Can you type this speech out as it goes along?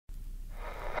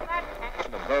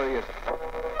various.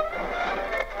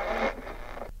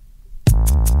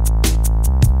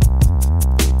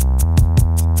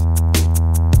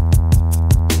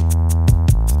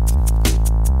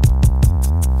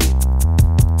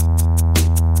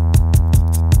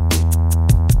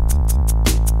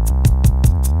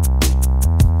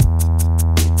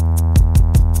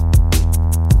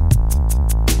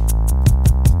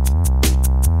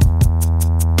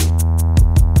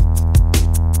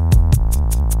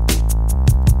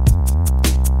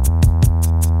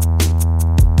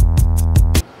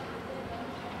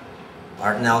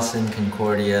 Art Nelson,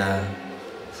 Concordia.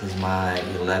 This is my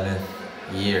 11th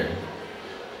year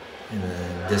in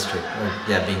the district,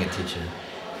 being a teacher.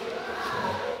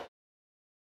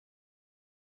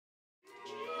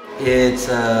 It's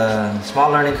a small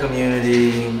learning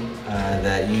community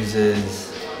that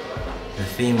uses the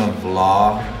theme of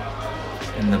law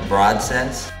in the broad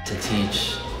sense to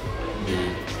teach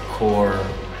the core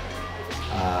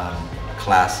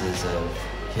classes of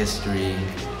history,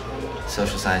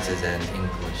 social sciences, and English.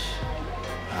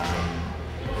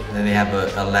 Then they have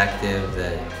an elective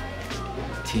that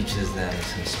teaches them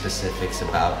some specifics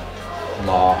about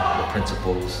law, the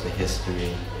principles, the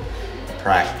history, the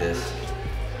practice,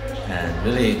 and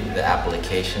really the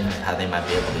application, how they might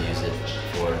be able to use it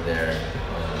for their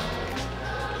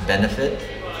benefit.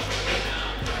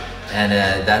 And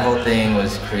that whole thing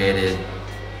was created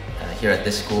here at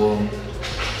this school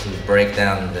to break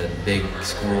down the big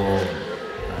school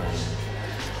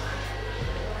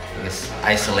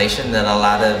isolation that a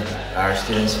lot of our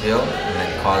students feel, and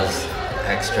then cause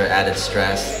extra added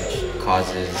stress, which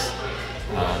causes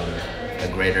a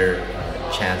greater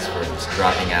chance for just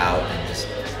dropping out and just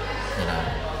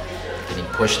getting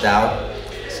pushed out.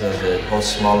 So the whole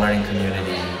small learning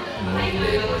community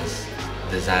movement was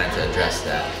designed to address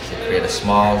that, to create a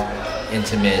small,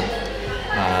 intimate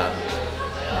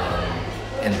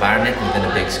environment within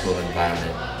a big school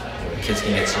environment, where kids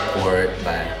can get support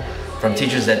from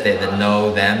teachers that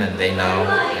know them and they know,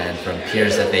 and from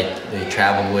peers that they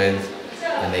travel with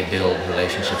and they build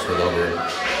relationships with over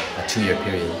a 2-year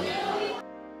period.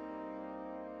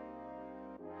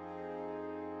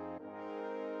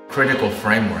 Critical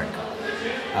framework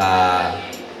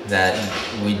that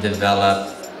we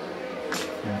develop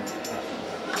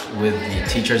with the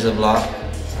teachers of law.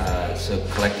 So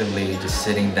collectively just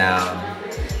sitting down,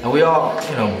 and we all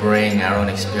bring our own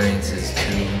experiences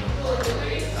to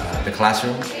the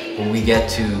classroom, where we get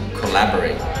to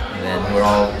collaborate, and then we're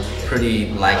all pretty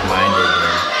like-minded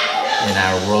in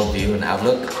our worldview and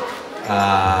outlook.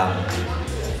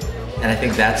 And I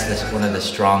think that's one of the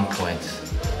strong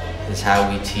points, is how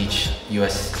we teach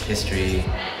U.S. history,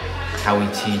 how we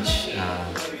teach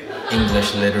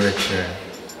English literature,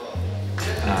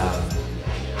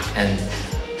 and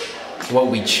what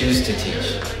we choose to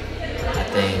teach. I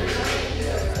think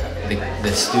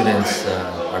the students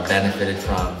are benefited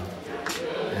from,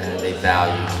 and they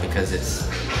value, because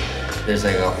there's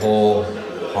like a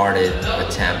wholehearted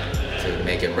attempt to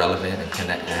make it relevant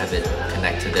and have it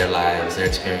connect to their lives, their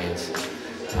experience,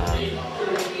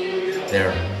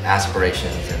 their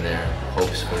aspirations, and their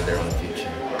hopes for their own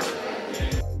future.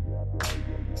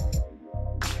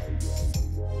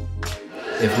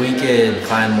 If we could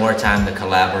find more time to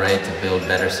collaborate, to build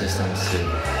better systems, to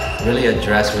really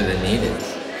address where the need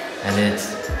is. And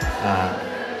it's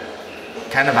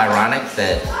kind of ironic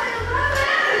that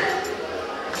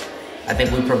I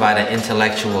think we provide an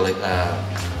intellectual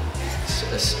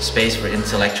space for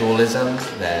intellectualism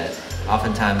that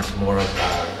oftentimes more of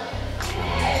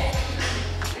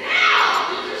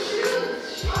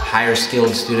higher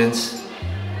skilled students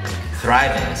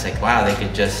thrive in. It's like, wow, they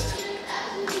could just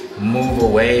move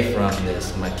away from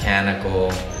this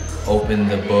mechanical, open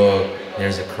the book,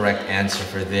 there's a correct answer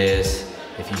for this,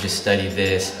 if you just study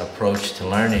this approach to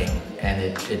learning,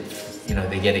 and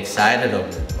they get excited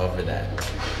over that.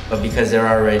 But because they're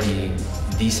already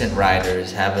decent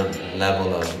writers, have a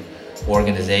level of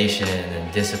organization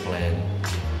and discipline,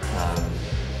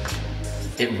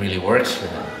 it really works for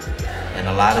them. And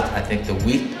I think the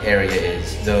weak area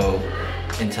is, though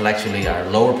intellectually our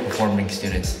lower performing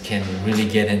students can really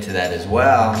get into that as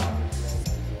well,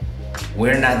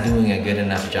 we're not doing a good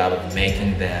enough job of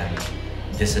making them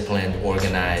disciplined,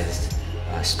 organized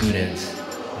students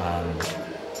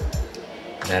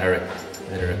that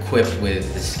are equipped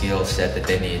with the skill set that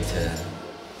they need to,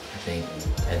 I think,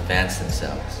 advance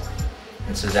themselves.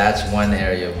 And so that's one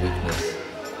area of weakness,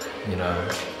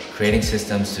 creating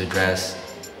systems to address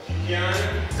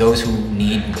those who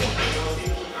need more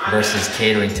versus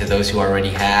catering to those who already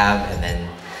have. And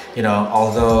then,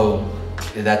 although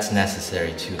that's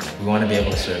necessary too. We want to be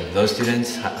able to serve those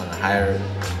students on the higher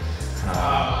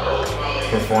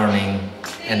performing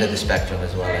end of the spectrum,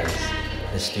 as well as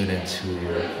the students who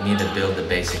need to build the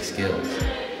basic skills.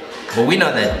 But we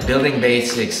know that building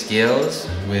basic skills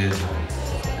with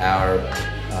our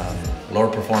lower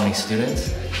performing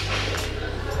students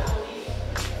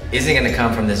isn't going to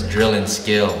come from this drill and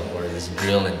skill, or this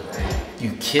drill and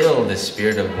you kill the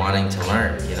spirit of wanting to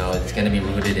learn. You know, it's going to be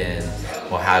rooted in,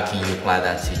 well, how can you apply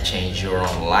that to change your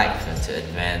own life and to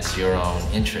advance your own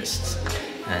interests,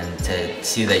 and to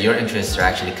see that your interests are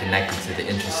actually connected to the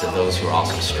interests of those who are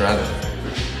also struggling.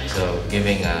 So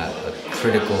giving a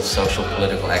critical social,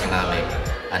 political, economic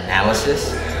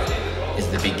analysis is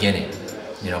the beginning.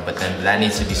 You know, but then that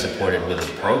needs to be supported with a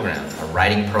program, a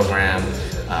writing program,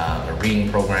 a reading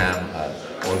program,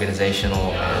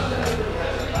 organizational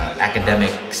and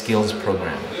academic skills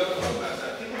program.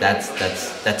 That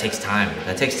takes time.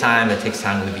 That takes time. That takes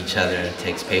time with each other. It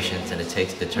takes patience and it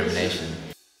takes determination.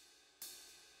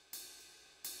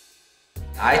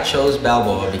 I chose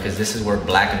Balboa because this is where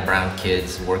black and brown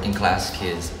kids, working class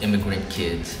kids, immigrant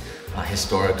kids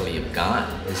historically have gone.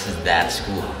 This is that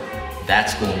school. That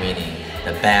school meaning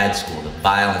the bad school, the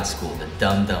violent school, the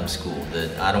dumb school,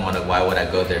 the I don't want to, why would I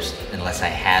go there unless I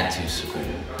had to school.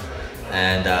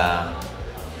 And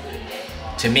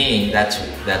to me, that's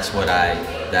who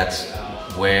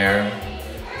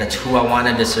I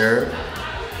wanted to serve,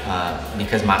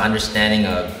 because my understanding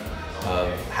of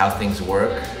how things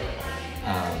work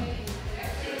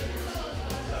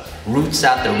roots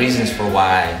out the reasons for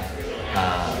why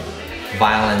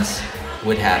violence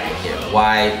would happen here,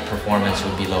 why performance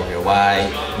would be low here, why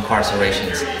incarceration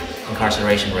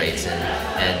rates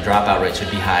and dropout rates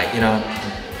would be high. You know,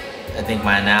 I think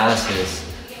my analysis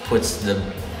puts the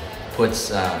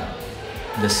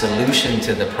solution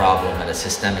to the problem at a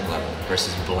systemic level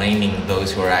versus blaming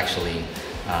those who are actually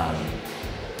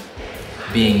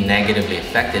being negatively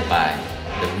affected by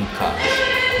the root cause.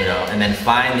 You know, and then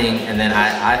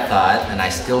I thought, and I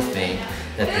still think,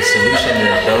 that the solution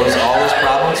to all those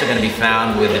problems are going to be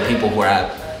found with the people who are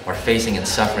facing and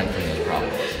suffering from these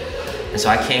problems. And so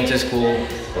I came to a school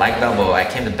like Balboa. I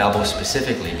came to Balboa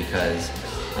specifically because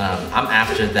I'm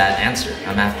after that answer.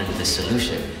 I'm after the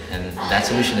solution. And that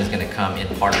solution is going to come in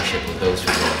partnership with those who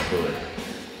are going through it.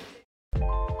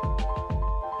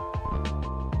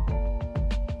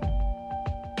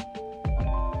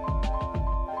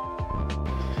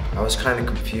 I was kind of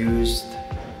confused.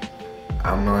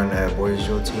 I'm on a boys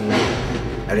drill team.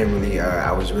 I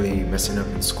was really messing up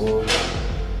in school.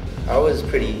 I was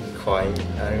pretty quiet.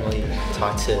 I didn't really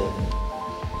talk to,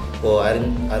 I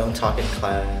don't talk in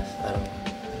class. I don't,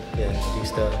 do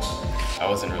stuff. I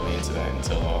wasn't really into that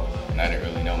until all, and I didn't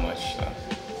really know much, so.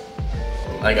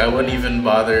 Like, I wouldn't even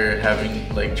bother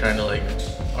trying to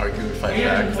argue or fight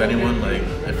back with anyone.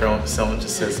 If someone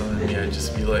just said something to me, I'd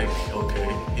just be like, okay,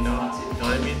 you know what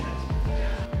I mean?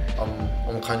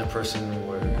 I'm the kind of person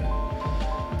where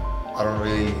I don't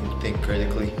really think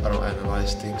critically. I don't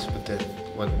analyze things, but then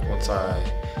once I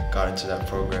got into that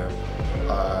program,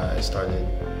 I started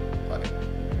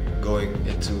going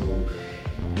into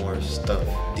more stuff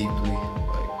deeply,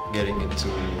 getting into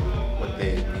what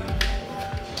they mean.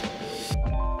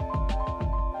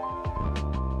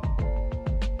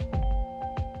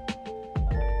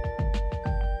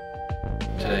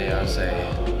 Today, I would say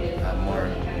I'm more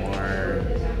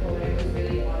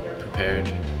prepared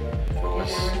for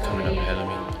what's coming up ahead of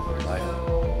me in life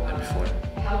than before.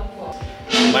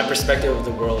 My perspective of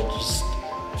the world just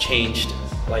changed.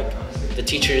 The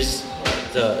teachers,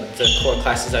 the core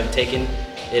classes I've taken,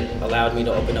 it allowed me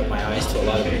to open up my eyes to a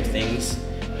lot of new things.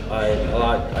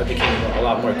 I became a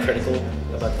lot more critical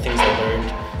about the things I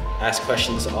learned, ask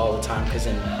questions all the time, because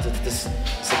this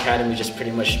academy just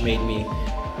pretty much made me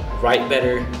write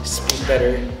better, speak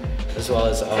better, as well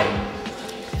as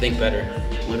think better.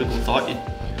 Political thought, it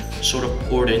sort of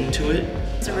poured into it.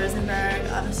 Mr. Rosenberg,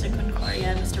 Mr.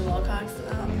 Concordia, Mr. Wilcox,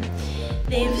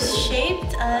 they've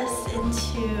shaped us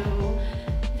into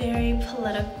very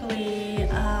politically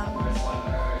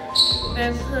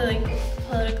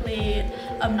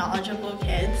knowledgeable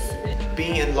kids.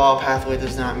 Being in law pathway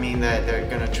does not mean that they're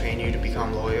going to train you to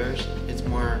become lawyers. It's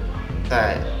more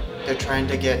that they're trying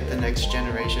to get the next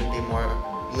generation to be more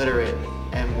literate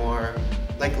and more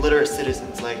literate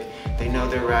citizens. They know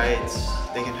their rights,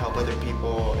 they can help other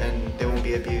people, and they won't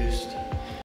be abused.